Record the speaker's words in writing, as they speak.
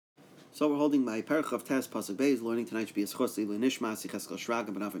So we're holding my Perach of Tes Pasuk Beis. Learning tonight should be a schus Lilu Nishmas Yecheskel Shraga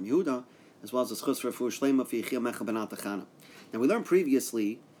Ben Avram Yehuda, as well as a schus for Shlema for Yechiel Mecha Ben Atachana. Now we learned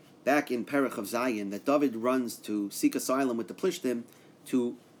previously, back in Perach of Zayin, that David runs to seek asylum with the Plishtim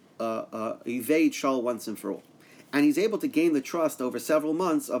to evade Shaul once and for all, and he's able to gain the trust over several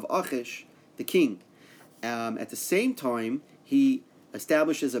months of Achish, the king. At the same time, he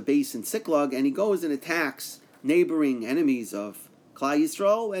establishes a base in Siklag, and he goes and attacks neighboring enemies of Klal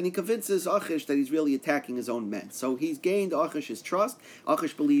Yisrael, and he convinces Achish that he's really attacking his own men. So he's gained Achish's trust.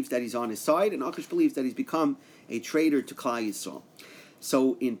 Achish believes that he's on his side, and Achish believes that he's become a traitor to Klal Yisrael.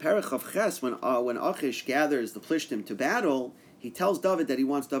 So in Perach of Ches, when Achish gathers the Plishtim to battle, he tells David that he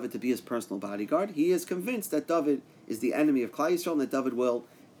wants David to be his personal bodyguard. He is convinced that David is the enemy of Klal Yisrael, and that David will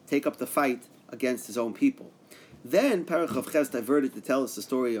take up the fight against his own people. Then Perach of Ches diverted to tell us the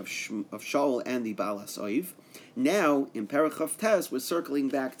story of Shaul and the Baal HaSoiv. Now, in Perach of Tes, we're circling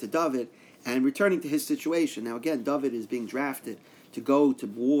back to David and returning to his situation. Now again, David is being drafted to go to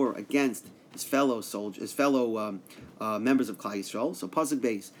war against his fellow soldiers, his fellow members of Klal Yisrael. So Pasuk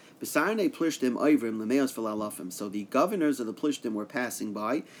Beis, B'sarnei Plishtim Oivrim L'meos V'Lalafim. So the governors of the Plishtim were passing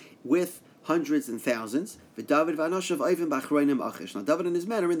by with hundreds and thousands. David v'Anashav Oivim B'achroinim Achish. Now David and his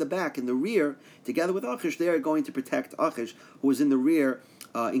men are in the back, in the rear, together with Achish. They are going to protect Achish, who was in the rear,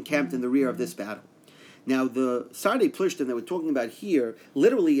 encamped in the rear of this battle. Now, the Sardei Plishtim that we're talking about here,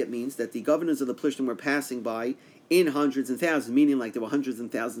 literally it means that the governors of the Plishtim were passing by in hundreds and thousands, meaning like there were hundreds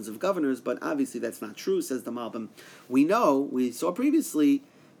and thousands of governors, but obviously that's not true, says the Malbim. We saw previously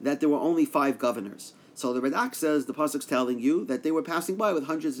that there were only 5 governors. So the Radak says, the Pasuk's telling you that they were passing by with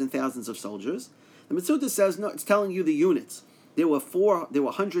hundreds and thousands of soldiers. The Mitzuda says, no, it's telling you the units. There were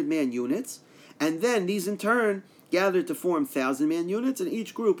 100-man units, and then these in turn gathered to form 1,000-man units, and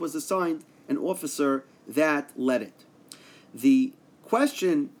each group was assigned an officer that led it. The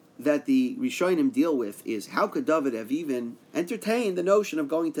question that the Rishonim deal with is, how could David have even entertained the notion of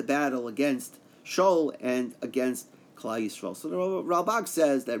going to battle against Shaul and against Klal Yisrael? So the Ralbag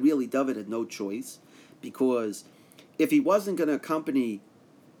says that really David had no choice, because if he wasn't going to accompany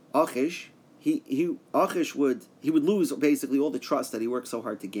Achish, Achish would lose basically all the trust that he worked so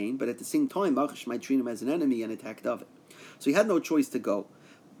hard to gain. But at the same time, Achish might treat him as an enemy and attack David. So he had no choice to go.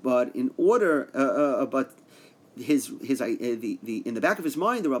 But in order, in the back of his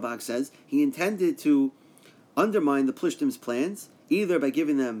mind, the Ralbag says he intended to undermine the Plishtim's plans, either by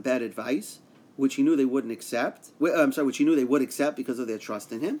giving them bad advice, which he knew they wouldn't accept. Which he knew they would accept because of their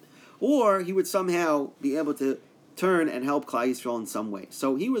trust in him, or he would somehow be able to turn and help Klal Yisrael in some way.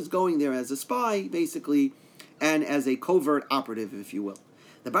 So he was going there as a spy, basically, and as a covert operative, if you will.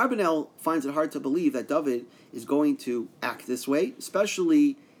 The Barbanel finds it hard to believe that David is going to act this way,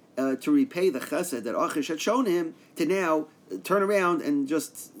 especially to repay the chesed that Achish had shown him, to now turn around and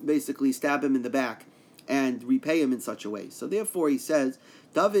just basically stab him in the back and repay him in such a way. So therefore he says,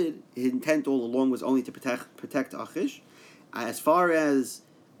 David, his intent all along was only to protect Achish. As far as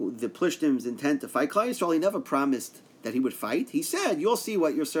the Plishtim's intent to fight Klal Yisrael, he never promised that he would fight. He said, you'll see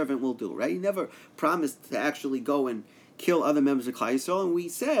what your servant will do, right? He never promised to actually go and kill other members of Klal Yisrael. And we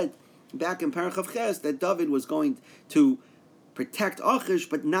said back in Perach of Ches that David was going to protect Achish,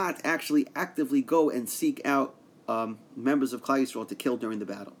 but not actually actively go and seek out members of Klal Yisrael to kill during the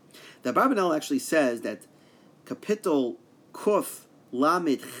battle. The Barbanel actually says that Kapitel Kuf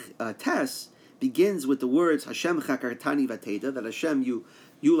Lamed Tes begins with the words Hashem Chakartani Vateda, that Hashem, you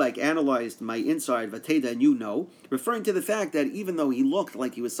like analyzed my inside Vateda, and you know, referring to the fact that even though he looked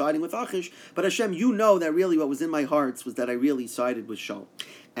like he was siding with Achish, but Hashem, you know that really what was in my heart was that I really sided with Shaul.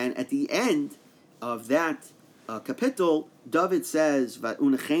 And at the end of that Kapitel, David says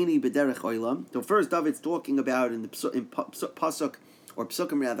Unecheni b'derech olam. So first, David's talking about in Pasuk, or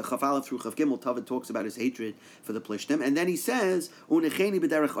Psukim rather, Chaf Aleph through Chaf Gimel, David talks about his hatred for the Plishtim, and then he says Unecheni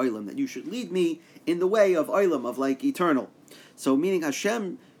b'derech olam, that you should lead me in the way of olam, of like eternal. So meaning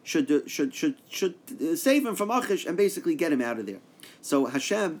Hashem should save him from Achish and basically get him out of there. So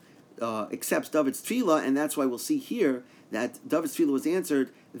Hashem accepts David's tefillah, and that's why we'll see here that David's tefillah was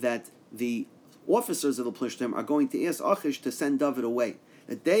answered, that the officers of the Plishtim are going to ask Achish to send David away,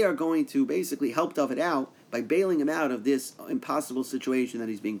 that they are going to basically help David out by bailing him out of this impossible situation that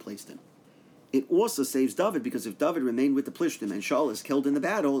he's being placed in. It also saves David, because if David remained with the Plishtim and Shaul is killed in the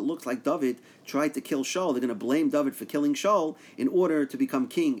battle, it looks like David tried to kill Shaul. They're going to blame David for killing Shaul in order to become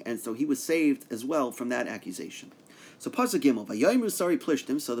king, and so he was saved as well from that accusation. So Pasuk Gimel, Vayomer Sari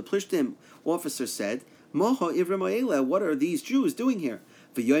Plishtim. So the Plishtim officer said, Moha Ivrim Oela, what are these Jews doing here?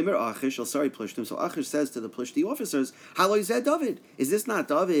 V'yomer Achish al Sari Plishtim. So Achish says to the Plishti officers, Haloi Zed David. Is this not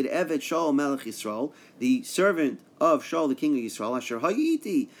David, Evet Shaul Melech Yisrael, the servant of Shaul, the king of Yisrael, Asher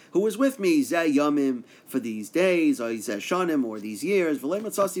Hayiti, who was with me, Zeh Yamim, for these days, or Zeh Shanim, or these years, V'lei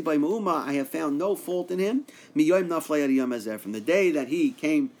Matzasi by Me'uma, I have found no fault in him, Miyoim Naflei Ad Yom Hazeh, from the day that he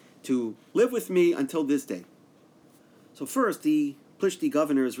came to live with me until this day. So first, the Plishti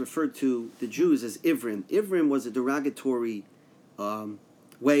governors referred to the Jews as Ivrim. Ivrim was a derogatory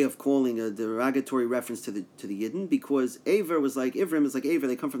way of calling, a derogatory reference to the Yidden, because Aver was like, Ivrim is like Aver,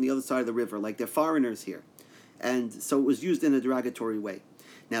 they come from the other side of the river, like they're foreigners here. And so it was used in a derogatory way.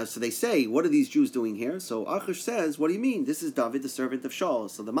 Now, so they say, what are these Jews doing here? So Achish says, what do you mean? This is David, the servant of Shaul.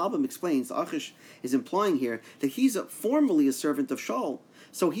 So the Malbim explains, Achish is implying here that he's formally a servant of Shaul.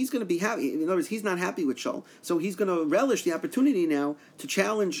 So he's going to be happy. In other words, he's not happy with Shaul. So he's going to relish the opportunity now to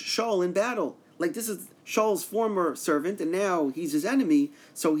challenge Shaul in battle. Like, this is Shaul's former servant, and now he's his enemy,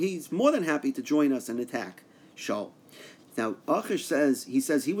 so he's more than happy to join us and attack Shaul. Now, Achish says,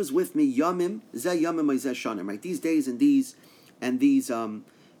 he was with me, Yamim, Zeh Yamim, Zeh Shanim, right? These days and these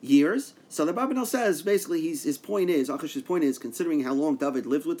years. So the Barbanel says, basically, Achish's point is, considering how long David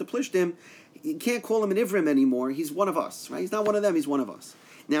lived with the Plishtim, you can't call him an Ivrim anymore. He's one of us, right? He's not one of them, he's one of us.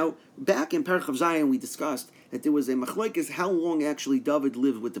 Now, back in Perich of Zayin, we discussed that there was a machlokes how long actually David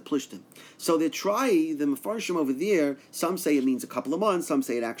lived with the Plishtim. So the Mefarshim over there, some say it means a couple of months, some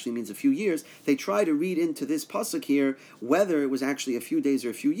say it actually means a few years. They try to read into this pasuk here whether it was actually a few days or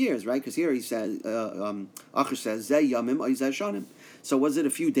a few years, right? Because here he says, Achish says, Zeh Yamim, Zeh Shanim. So was it a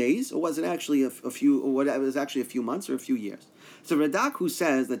few days, or was it actually a few, or it was actually a few months or a few years? So Radak, who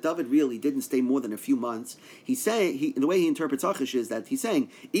says that David really didn't stay more than a few months, the way he interprets Achish is that he's saying,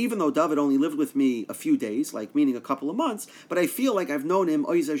 even though David only lived with me a few days, like meaning a couple of months, but I feel like I've known him,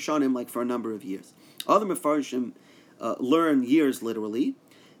 Oizer Shanim, like for a number of years. Other Mefarshim learn years literally.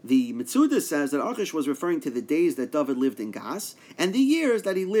 The Mitzuda says that Achish was referring to the days that David lived in Gas, and the years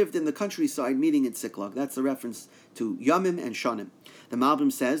that he lived in the countryside, meeting in Siklag. That's the reference to Yamim and Shanim. The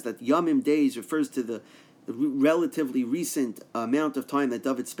Malbim says that Yamim days refers to the relatively recent amount of time that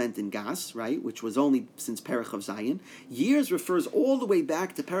David spent in Gas, right, which was only since Perich of Zayin. Years refers all the way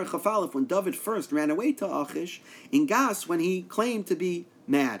back to Perich of Aleph, when David first ran away to Achish in Gas, when he claimed to be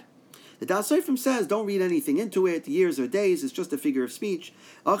mad. The Das Seifrim says, don't read anything into it, years or days, it's just a figure of speech.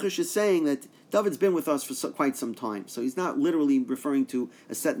 Achish is saying that David's been with us for quite some time, so he's not literally referring to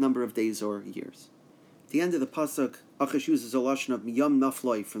a set number of days or years. At the end of the pasuk, Achish uses a lashon of miyam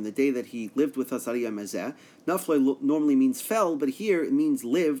nafloi, from the day that he lived with us Ariyam Hazeh. Nafloi normally means fell, but here it means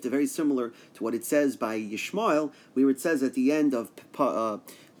lived, very similar to what it says by Yishmael, where it says at the end of Parshas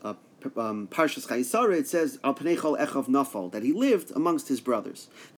Chayisara, it says Al Pnei Chol Echav Nafal, that he lived amongst his brothers.